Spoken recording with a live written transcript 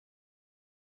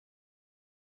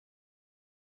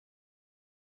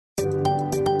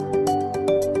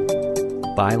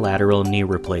bilateral knee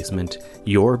replacement,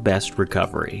 your best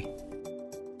recovery.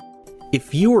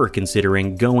 If you're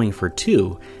considering going for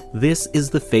two, this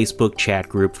is the Facebook chat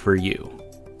group for you.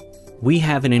 We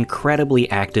have an incredibly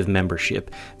active membership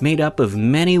made up of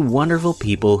many wonderful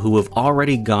people who have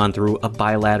already gone through a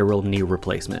bilateral knee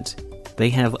replacement. They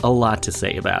have a lot to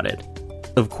say about it.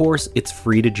 Of course, it's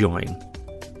free to join.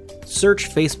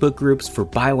 Search Facebook groups for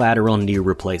bilateral knee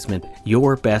replacement,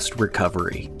 your best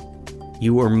recovery.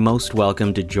 You are most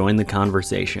welcome to join the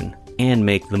conversation and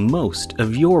make the most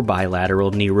of your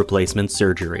bilateral knee replacement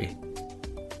surgery.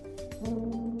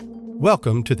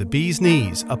 Welcome to The Bee's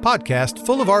Knees, a podcast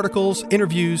full of articles,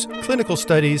 interviews, clinical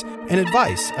studies, and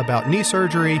advice about knee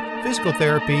surgery, physical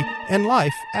therapy, and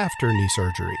life after knee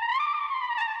surgery.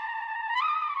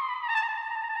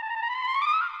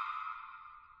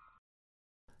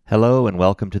 Hello and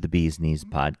welcome to the Bee's Knees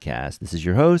podcast. This is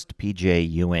your host, PJ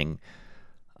Ewing.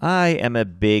 I am a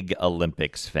big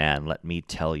Olympics fan, let me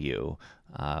tell you.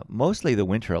 Mostly the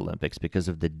Winter Olympics because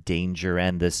of the danger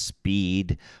and the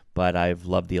speed, but I've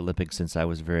loved the Olympics since I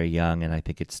was very young, and I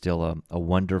think it's still a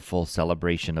wonderful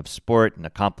celebration of sport and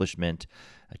accomplishment,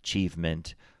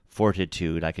 achievement,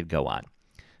 fortitude. I could go on.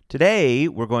 Today,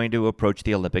 we're going to approach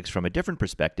the Olympics from a different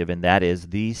perspective, and that is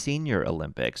the Senior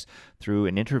Olympics, through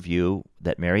an interview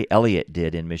that Mary Elliott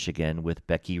did in Michigan with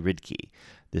Becky Ridky.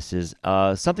 This is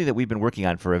something that we've been working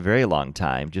on for a very long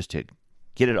time, just to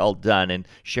get it all done and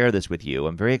share this with you.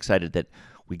 I'm very excited that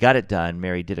we got it done.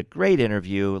 Mary did a great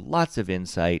interview, lots of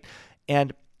insight,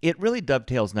 and it really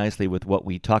dovetails nicely with what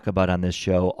we talk about on this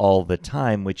show all the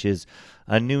time, which is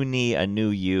a new knee, a new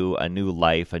you, a new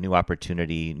life, a new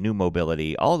opportunity, new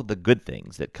mobility, all of the good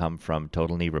things that come from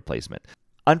total knee replacement.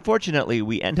 Unfortunately,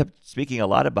 we end up speaking a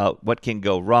lot about what can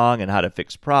go wrong and how to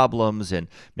fix problems and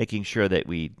making sure that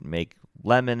we make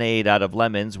lemonade out of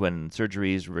lemons when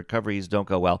surgeries, recoveries don't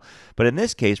go well. But in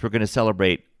this case, we're going to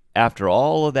celebrate after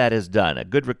all of that is done, a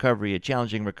good recovery, a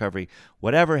challenging recovery,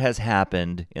 whatever has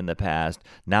happened in the past,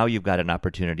 now you've got an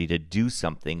opportunity to do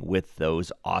something with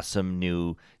those awesome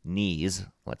new knees.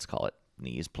 Let's call it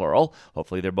knees, plural.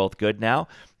 Hopefully they're both good now.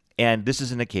 And this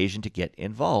is an occasion to get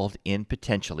involved in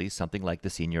potentially something like the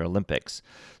Senior Olympics.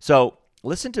 So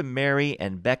listen to Mary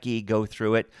and Becky go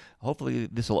through it. Hopefully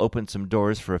this will open some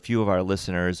doors for a few of our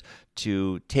listeners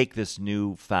to take this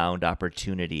newfound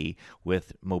opportunity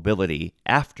with mobility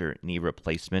after knee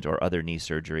replacement or other knee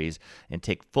surgeries and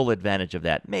take full advantage of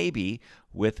that, maybe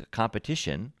with a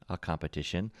competition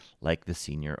like the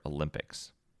Senior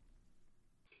Olympics.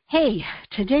 Hey,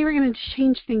 today we're going to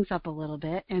change things up a little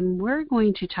bit, and we're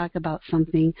going to talk about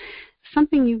something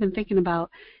you've been thinking about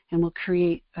and will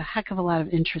create a heck of a lot of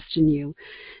interest in you.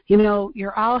 You know,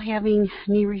 you're all having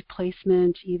knee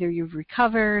replacement. Either you've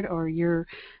recovered or you're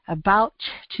about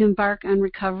to embark on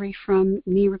recovery from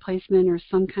knee replacement or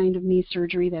some kind of knee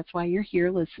surgery. That's why you're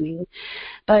here listening.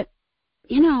 But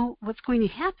you know, what's going to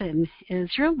happen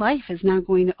is your life is now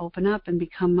going to open up and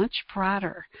become much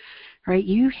broader, right?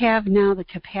 You have now the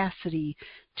capacity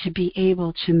to be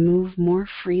able to move more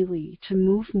freely, to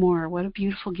move more. What a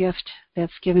beautiful gift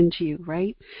that's given to you,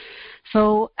 right?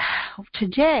 So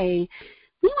today,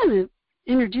 we want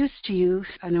to introduce to you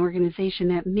an organization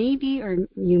that maybe or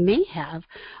you may have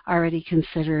already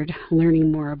considered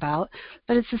learning more about,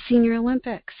 but it's the Senior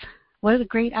Olympics. What a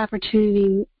great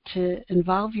opportunity to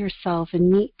involve yourself and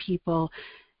meet people,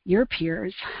 your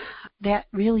peers, that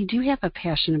really do have a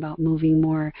passion about moving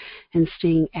more and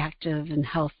staying active and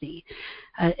healthy.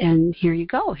 And here you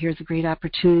go. Here's a great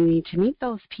opportunity to meet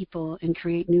those people and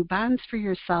create new bonds for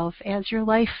yourself as your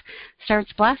life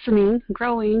starts blossoming,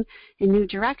 growing in new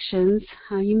directions.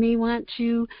 You may want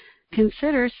to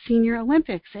consider Senior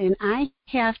Olympics. And I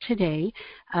have today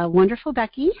wonderful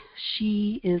Becky.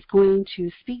 She is going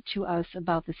to speak to us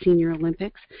about the Senior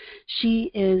Olympics. She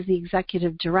is the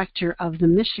executive director of the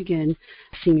Michigan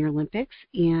Senior Olympics.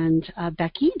 And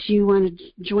Becky, do you want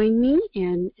to join me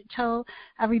and tell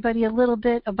everybody a little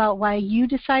bit about why you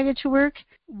decided to work,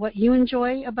 what you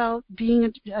enjoy about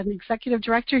being an executive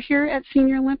director here at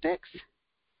Senior Olympics?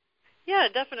 Yeah,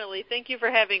 definitely. Thank you for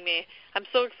having me. I'm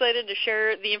so excited to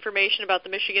share the information about the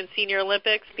Michigan Senior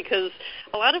Olympics because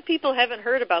a lot of people haven't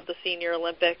heard about the Senior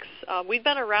Olympics. We've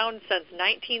been around since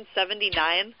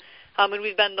 1979, and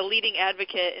we've been the leading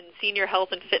advocate in senior health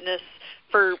and fitness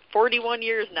for 41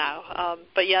 years now.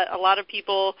 But yet a lot of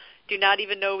people do not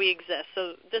even know we exist.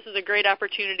 So this is a great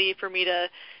opportunity for me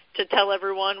to tell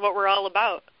everyone what we're all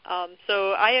about.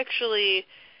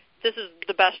 This is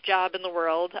the best job in the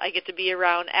world. I get to be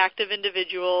around active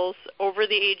individuals over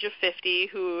the age of 50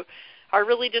 who are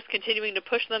really just continuing to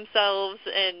push themselves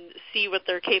and see what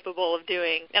they're capable of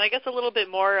doing. And I guess a little bit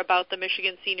more about the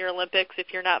Michigan Senior Olympics if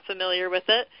you're not familiar with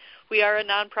it. We are a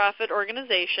nonprofit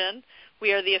organization.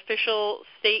 We are the official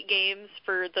state games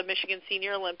for the Michigan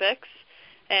Senior Olympics,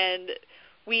 and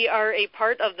we are a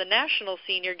part of the National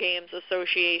Senior Games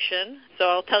Association, so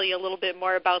I'll tell you a little bit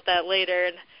more about that later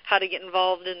and how to get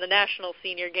involved in the National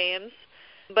Senior Games.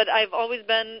 But I've always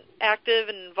been active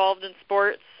and involved in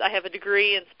sports. I have a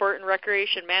degree in sport and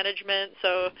recreation management,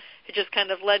 so it just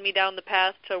kind of led me down the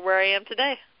path to where I am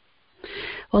today.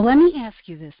 Well, let me ask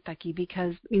you this, Becky,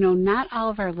 because, not all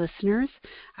of our listeners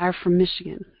are from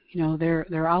Michigan.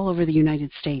 They're all over the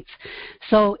United States.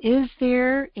 So is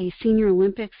there a Senior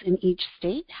Olympics in each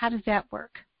state? How does that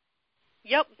work?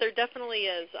 Yep, there definitely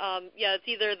is. It's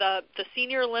either the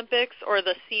Senior Olympics or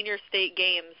the Senior State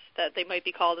Games that they might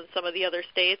be called in some of the other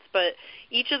states. But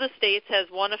each of the states has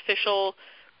one official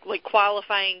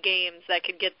qualifying games that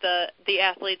could get the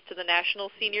athletes to the National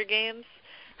Senior Games.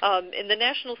 And the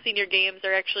National Senior Games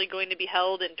are actually going to be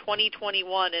held in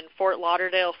 2021 in Fort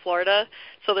Lauderdale, Florida.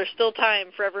 So there's still time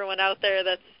for everyone out there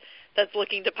that's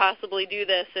looking to possibly do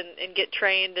this and get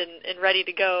trained and ready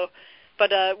to go.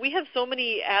 But we have so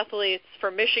many athletes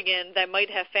from Michigan that might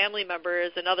have family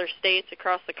members in other states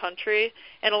across the country,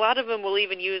 and a lot of them will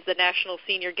even use the National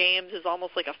Senior Games as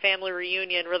almost like a family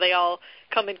reunion where they all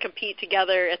come and compete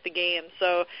together at the games.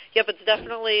 So, yep, it's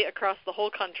definitely across the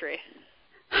whole country.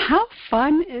 How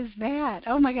fun is that?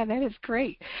 Oh, my God, that is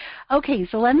great. Okay,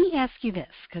 so let me ask you this,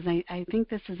 because I think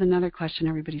this is another question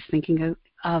everybody's thinking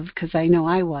of, because I know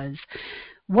I was.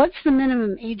 What's the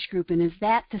minimum age group, and is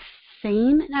that the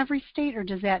same in every state, or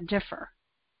does that differ?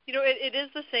 It is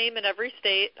the same in every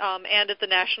state and at the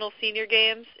National Senior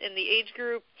Games. In the age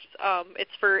groups,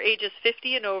 it's for ages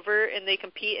 50 and over, and they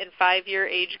compete in 5-year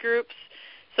age groups.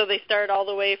 So they start all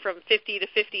the way from 50 to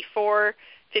 54,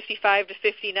 55 to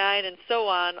 59, and so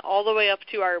on, all the way up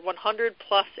to our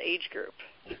 100-plus age group.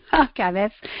 Oh, God,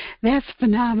 that's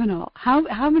phenomenal.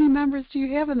 How many members do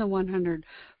you have in the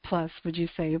 100-plus, would you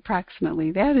say,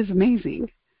 approximately? That is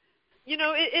amazing.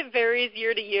 It varies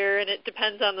year to year, and it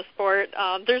depends on the sport.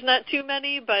 There's not too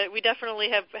many, but we definitely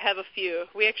have a few.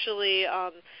 We actually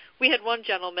we had one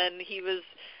gentleman. He was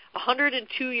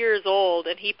 102 years old,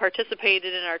 and he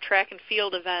participated in our track and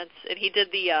field events, and he did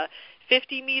the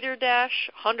 50-meter dash,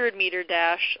 100-meter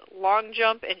dash, long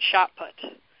jump, and shot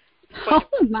put.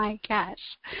 Oh, my gosh.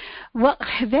 Well,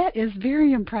 that is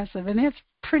very impressive, and that's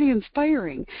pretty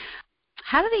inspiring.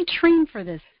 How do they train for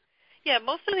this? Yeah,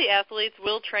 most of the athletes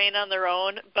will train on their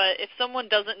own, but if someone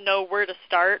doesn't know where to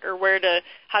start or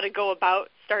how to go about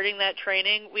starting that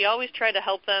training, we always try to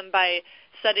help them by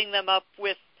setting them up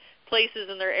with places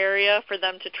in their area for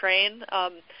them to train.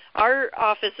 Our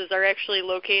offices are actually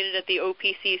located at the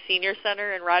OPC Senior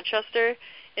Center in Rochester,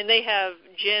 and they have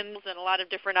gyms and a lot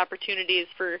of different opportunities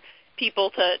for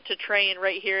people to train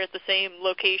right here at the same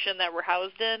location that we're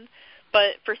housed in.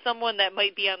 But for someone that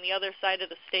might be on the other side of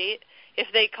the state, if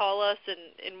they call us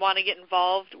and want to get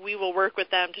involved, we will work with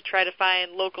them to try to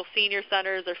find local senior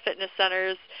centers or fitness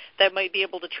centers that might be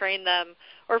able to train them.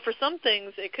 Or for some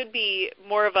things, it could be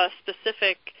more of a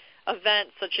specific event,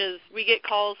 such as we get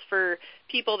calls for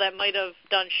people that might have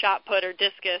done shot put or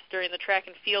discus during the track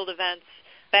and field events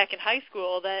back in high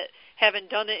school that haven't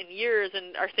done it in years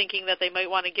and are thinking that they might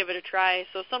want to give it a try.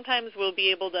 So sometimes we'll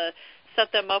be able to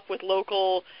set them up with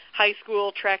local high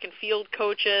school track and field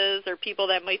coaches or people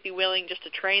that might be willing just to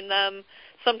train them.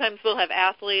 Sometimes we'll have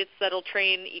athletes that'll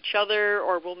train each other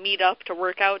or we'll meet up to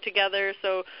work out together.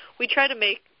 So we try to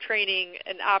make training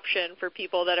an option for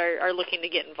people that are looking to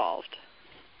get involved.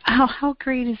 Oh, how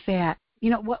great is that?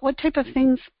 What type of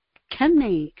things can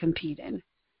they compete in?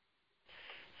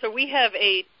 So we have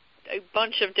a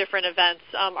bunch of different events.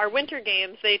 Our winter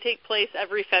games, they take place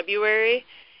every February.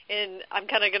 And I'm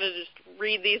kind of going to just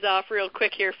read these off real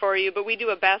quick here for you. But we do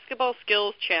a basketball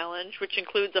skills challenge, which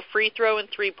includes a free throw and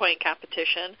three-point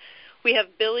competition. We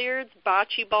have billiards,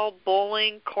 bocce ball,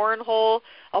 bowling, cornhole,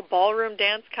 a ballroom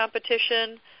dance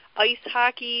competition, ice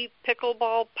hockey,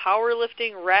 pickleball,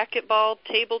 powerlifting, racquetball,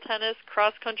 table tennis,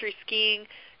 cross-country skiing,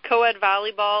 co-ed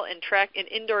volleyball, and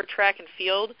indoor track and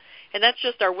field. And that's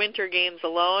just our winter games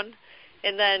alone.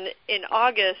 And then in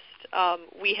August,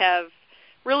 we have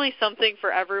really something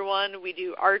for everyone. We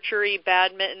do archery,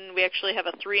 badminton. We actually have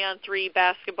a 3-on-3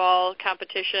 basketball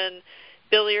competition,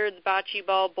 billiards, bocce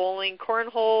ball, bowling,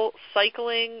 cornhole,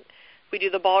 cycling. We do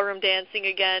the ballroom dancing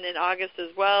again in August as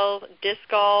well, disc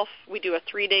golf. We do a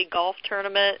 3-day golf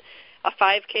tournament, a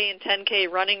 5K and 10K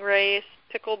running race,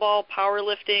 pickleball,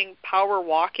 powerlifting, power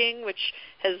walking, which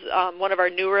has one of our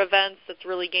newer events that's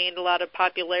really gained a lot of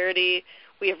popularity.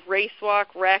 We have race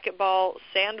walk, racquetball,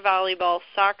 sand volleyball,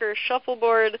 soccer,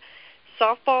 shuffleboard,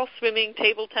 softball, swimming,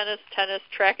 table tennis,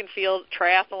 track and field,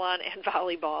 triathlon, and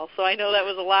volleyball. So I know that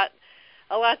was a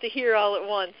lot to hear all at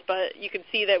once, but you can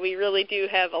see that we really do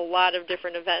have a lot of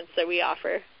different events that we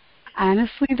offer.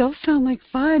 Honestly, those sound like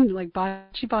fun, like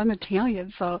bocce ball and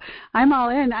Italian. So I'm all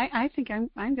in. I think I'm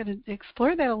going to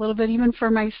explore that a little bit even for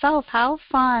myself. How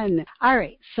fun. All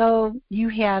right. So you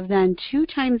have then 2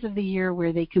 times of the year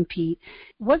where they compete.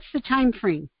 What's the time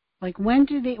frame? Like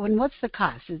what's the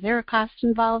cost? Is there a cost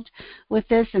involved with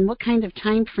this? And what kind of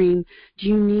time frame do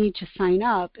you need to sign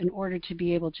up in order to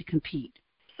be able to compete?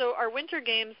 So our winter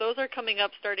games, those are coming up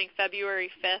starting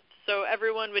February 5th. So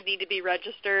everyone would need to be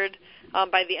registered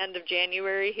by the end of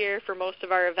January here for most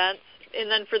of our events.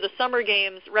 And then for the summer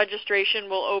games,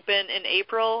 registration will open in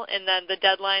April, and then the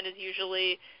deadline is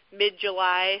usually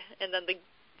mid-July, and then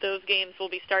those games will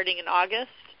be starting in August.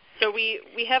 So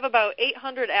we have about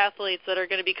 800 athletes that are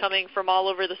going to be coming from all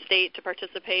over the state to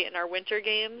participate in our winter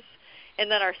games.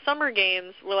 And then our summer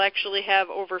games will actually have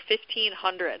over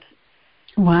 1,500.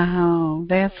 Wow,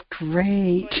 that's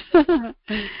great.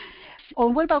 Oh,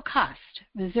 what about cost?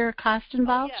 Is there a cost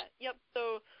involved? Yep.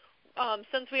 So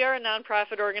since we are a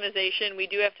nonprofit organization, we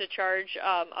do have to charge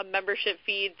a membership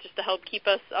fee just to help keep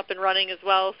us up and running as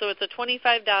well. So it's a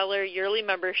 $25 yearly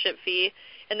membership fee,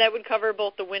 and that would cover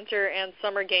both the winter and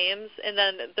summer games. And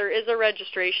then there is a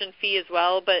registration fee as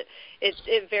well, but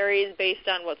it varies based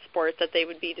on what sport that they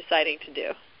would be deciding to do.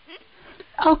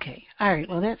 Okay. All right.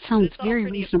 Well, that sounds very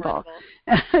reasonable.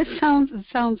 It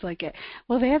sounds like it.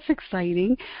 Well, that's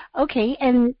exciting. Okay.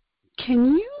 And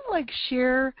can you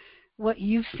share what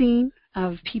you've seen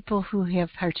of people who have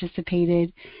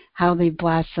participated, how they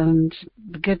blossomed,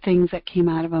 the good things that came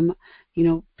out of them,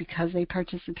 because they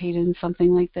participated in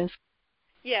something like this?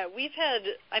 Yeah, we've had,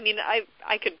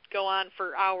 I could go on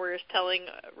for hours telling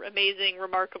amazing,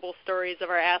 remarkable stories of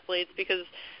our athletes because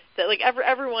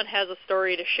everyone has a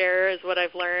story to share is what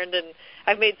I've learned, and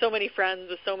I've made so many friends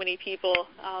with so many people.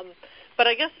 But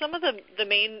I guess some of the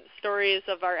main stories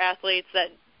of our athletes that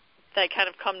kind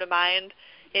of come to mind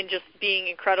in just being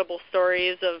incredible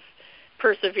stories of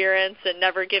perseverance and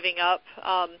never giving up.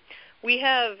 We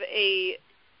have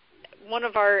one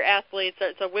of our athletes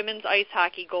that's a women's ice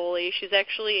hockey goalie. She's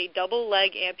actually a double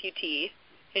leg amputee,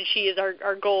 and she is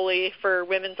our goalie for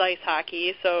women's ice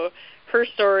hockey. So her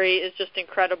story is just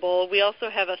incredible. We also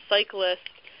have a cyclist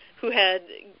who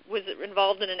was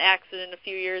involved in an accident a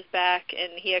few years back,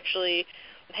 and he actually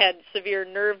had severe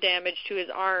nerve damage to his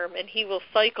arm, and he will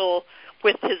cycle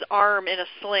with his arm in a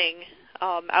sling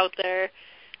out there.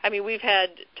 We've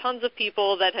had tons of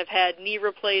people that have had knee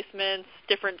replacements,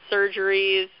 different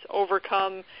surgeries,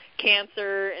 overcome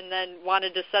cancer, and then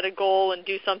wanted to set a goal and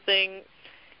do something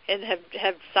and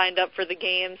have signed up for the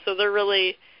game. So they're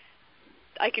really,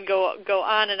 I could go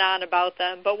on and on about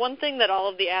them. But one thing that all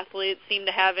of the athletes seem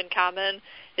to have in common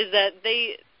is that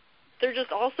they're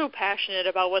just also passionate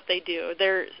about what they do.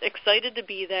 They're excited to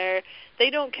be there.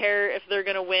 They don't care if they're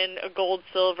going to win a gold,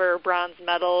 silver, or bronze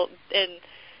medal, and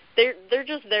they're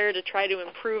just there to try to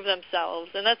improve themselves.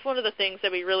 And that's one of the things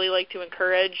that we really like to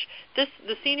encourage. The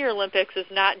Senior Olympics is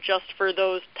not just for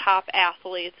those top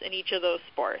athletes in each of those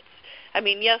sports.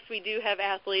 Yes, we do have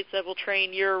athletes that will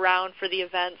train year-round for the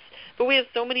events, but we have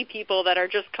so many people that are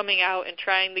just coming out and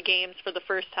trying the games for the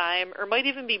first time or might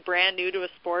even be brand new to a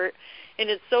sport. And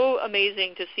it's so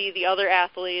amazing to see the other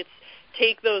athletes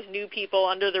take those new people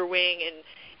under their wing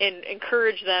and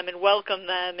encourage them and welcome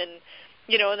them. And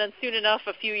then soon enough,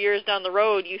 a few years down the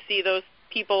road, you see those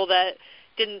people that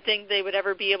didn't think they would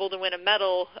ever be able to win a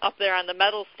medal up there on the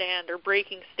medal stand or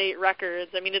breaking state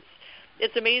records.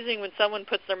 It's amazing when someone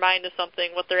puts their mind to something,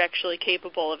 what they're actually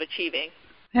capable of achieving.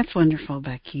 That's wonderful,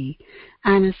 Becky.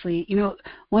 Honestly,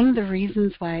 one of the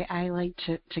reasons why I like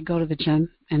to go to the gym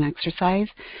and exercise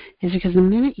is because the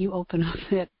minute you open up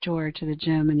that door to the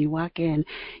gym and you walk in,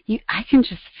 I can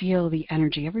just feel the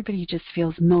energy. Everybody just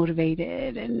feels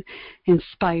motivated and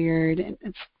inspired, and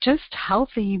it's just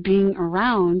healthy being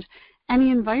around any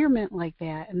environment like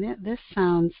that. And this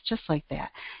sounds just like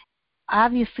that.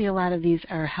 Obviously, a lot of these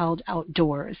are held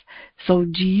outdoors. So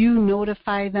do you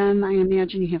notify them? I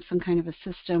imagine you have some kind of a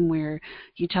system where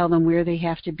you tell them where they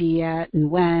have to be at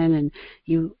and when, and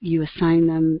you assign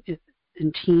them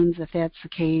in teams if that's the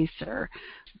case, or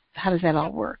how does that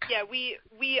all work? Yeah,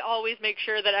 we always make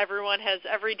sure that everyone has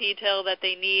every detail that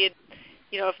they need.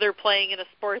 If they're playing in a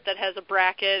sport that has a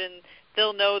bracket, and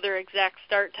they'll know their exact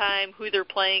start time, who they're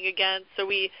playing against. So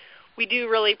we we do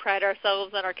really pride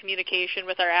ourselves on our communication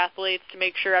with our athletes to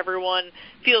make sure everyone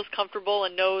feels comfortable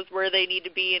and knows where they need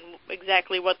to be and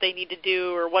exactly what they need to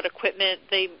do or what equipment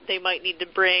they might need to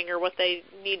bring or what they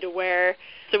need to wear.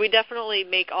 So we definitely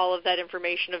make all of that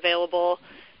information available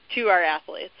to our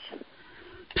athletes.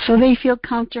 So they feel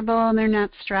comfortable and they're not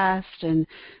stressed and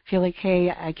feel like, hey,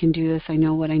 I can do this. I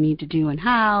know what I need to do and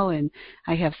how, and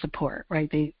I have support,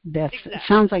 right? Exactly. It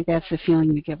sounds like that's the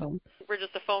feeling you give them. We're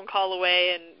just a phone call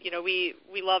away, and we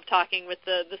love talking with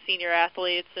the senior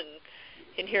athletes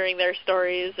and hearing their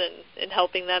stories and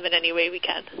helping them in any way we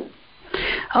can.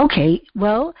 Okay.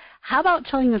 Well, how about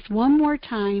telling us one more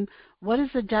time, what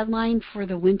is the deadline for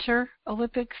the Winter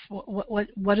Olympics?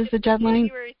 What is the deadline?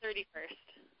 January 31st.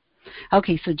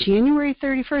 Okay, so January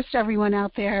 31st, everyone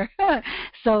out there.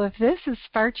 So if this has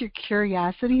sparked your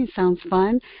curiosity, sounds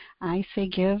fun, I say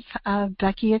give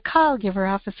Becky a call, give her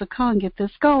office a call and get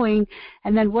this going.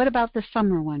 And then what about the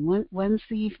summer one? When's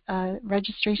the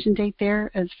registration date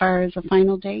there as far as a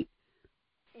final date?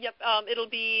 Yep, it'll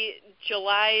be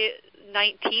July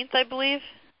 19th, I believe.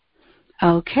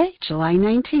 Okay, July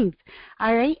 19th.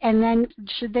 All right, and then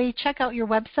should they check out your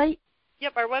website?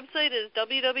 Yep, our website is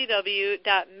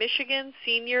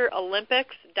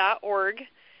www.michiganseniorolympics.org,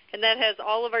 and that has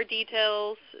all of our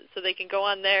details, so they can go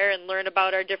on there and learn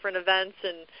about our different events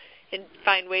and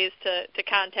find ways to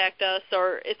contact us.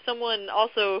 Or if someone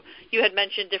also, you had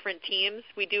mentioned different teams,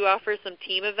 we do offer some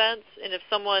team events, and if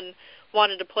someone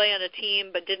wanted to play on a team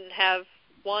but didn't have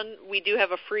one, we do have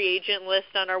a free agent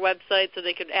list on our website, so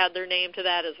they could add their name to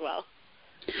that as well.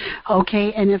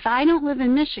 Okay, and if I don't live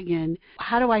in Michigan,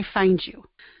 how do I find you?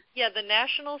 Yeah, the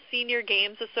National Senior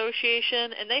Games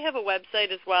Association, and they have a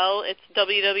website as well. It's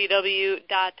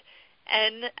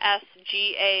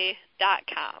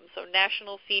www.nsga.com, so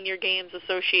National Senior Games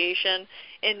Association.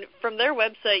 And from their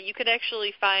website, you could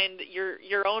actually find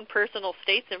your own personal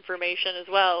state's information as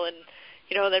well. And,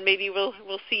 then maybe we'll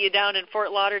see you down in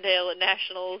Fort Lauderdale at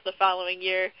Nationals the following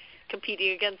year,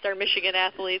 competing against our Michigan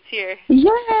athletes here.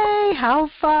 Yay! How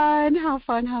fun, how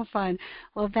fun, how fun.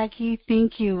 Well, Becky,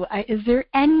 thank you. Is there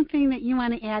anything that you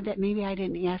want to add that maybe I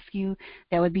didn't ask you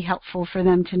that would be helpful for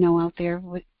them to know out there?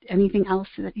 Anything else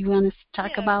that you want to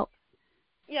talk about?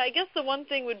 Yeah, I guess the one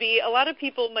thing would be a lot of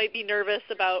people might be nervous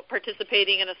about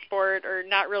participating in a sport or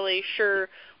not really sure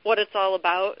what it's all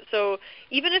about. So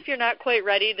even if you're not quite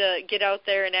ready to get out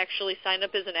there and actually sign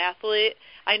up as an athlete,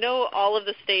 I know all of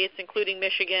the states, including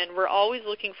Michigan, we're always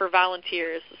looking for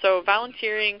volunteers. So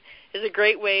volunteering is a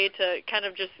great way to kind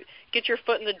of just get your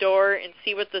foot in the door and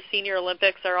see what the Senior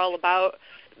Olympics are all about.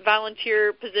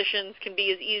 Volunteer positions can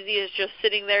be as easy as just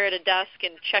sitting there at a desk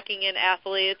and checking in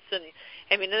athletes, and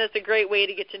that's a great way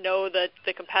to get to know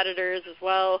the competitors as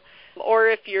well. Or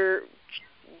if you're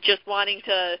just wanting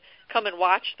to come and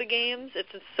watch the games, it's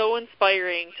so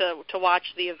inspiring to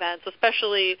watch the events,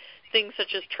 especially things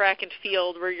such as track and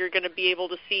field, where you're going to be able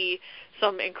to see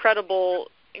some incredible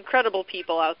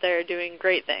people out there doing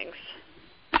great things.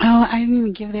 Oh, I didn't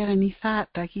even give that any thought,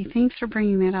 Becky. Thanks for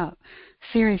bringing that up.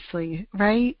 Seriously,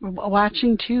 right?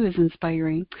 Watching, too, is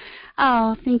inspiring.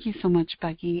 Oh, thank you so much,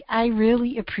 Becky. I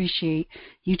really appreciate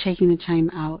you taking the time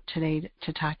out today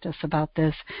to talk to us about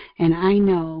this. And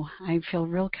I feel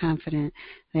real confident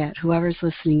that whoever's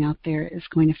listening out there is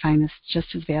going to find this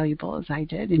just as valuable as I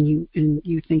did, and you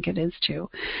think it is, too.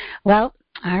 Well,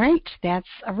 all right, that's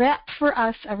a wrap for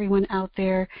us, everyone out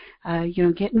there.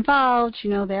 Get involved.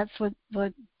 That's what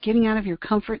getting out of your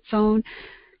comfort zone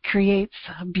creates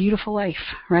a beautiful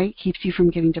life, right? Keeps you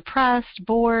from getting depressed,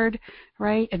 bored,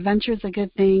 right? Adventure is a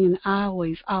good thing, and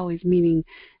always meeting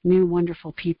new,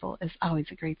 wonderful people is always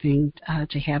a great thing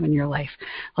to have in your life.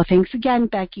 Well, thanks again,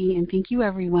 Becky, and thank you,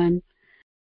 everyone.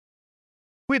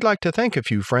 We'd like to thank a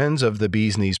few friends of the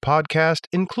Bee's Knees podcast,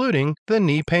 including the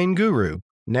Knee Pain Guru,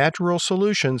 natural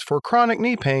solutions for chronic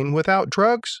knee pain without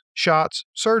drugs, shots,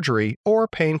 surgery, or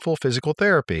painful physical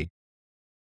therapy.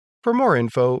 For more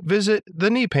info, visit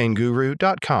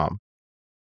thekneepainguru.com.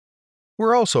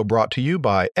 We're also brought to you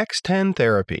by X10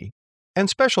 Therapy.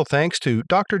 And special thanks to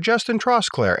Dr. Justin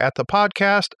Trosclair at the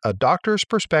podcast A Doctor's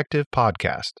Perspective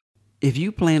Podcast. If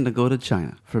you plan to go to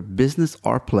China for business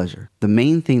or pleasure, the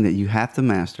main thing that you have to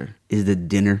master is the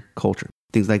dinner culture.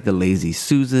 Things like the lazy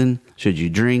Susan, should you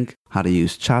drink, how to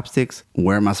use chopsticks,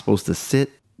 where am I supposed to sit,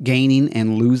 gaining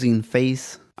and losing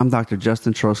face. I'm Dr.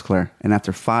 Justin Trosclair, and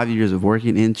after 5 years of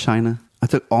working in China, I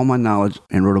took all my knowledge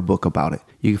and wrote a book about it.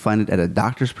 You can find it at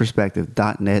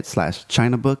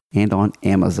adoctorsperspective.net/Chinabook and on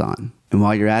Amazon. And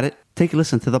while you're at it, take a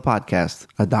listen to the podcast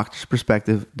at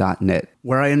doctorsperspective.net,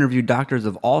 where I interview doctors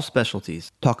of all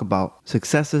specialties, talk about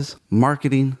successes,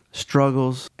 marketing,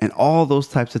 struggles, and all those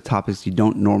types of topics you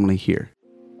don't normally hear.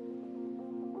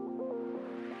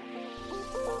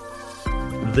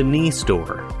 The Knee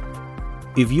Store.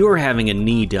 If you're having a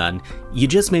knee done, you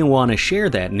just may want to share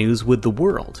that news with the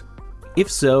world. If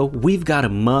so, we've got a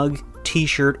mug,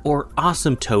 t-shirt, or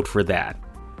awesome tote for that.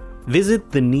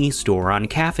 Visit the Knee Store on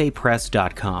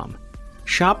cafepress.com.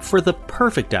 Shop for the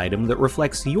perfect item that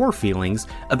reflects your feelings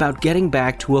about getting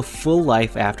back to a full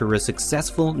life after a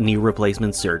successful knee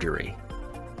replacement surgery.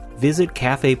 Visit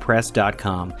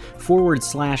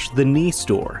cafepress.com/the Knee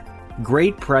Store.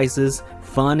 Great prices,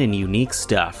 fun and unique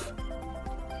stuff.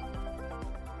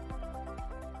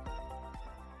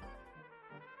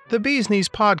 The Bee's Knees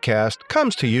podcast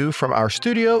comes to you from our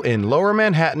studio in Lower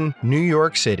Manhattan, New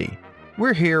York City.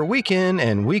 We're here week in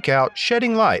and week out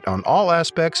shedding light on all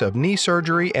aspects of knee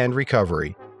surgery and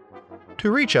recovery.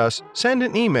 To reach us, send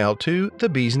an email to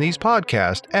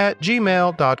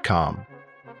thebeeskneespodcast@gmail.com.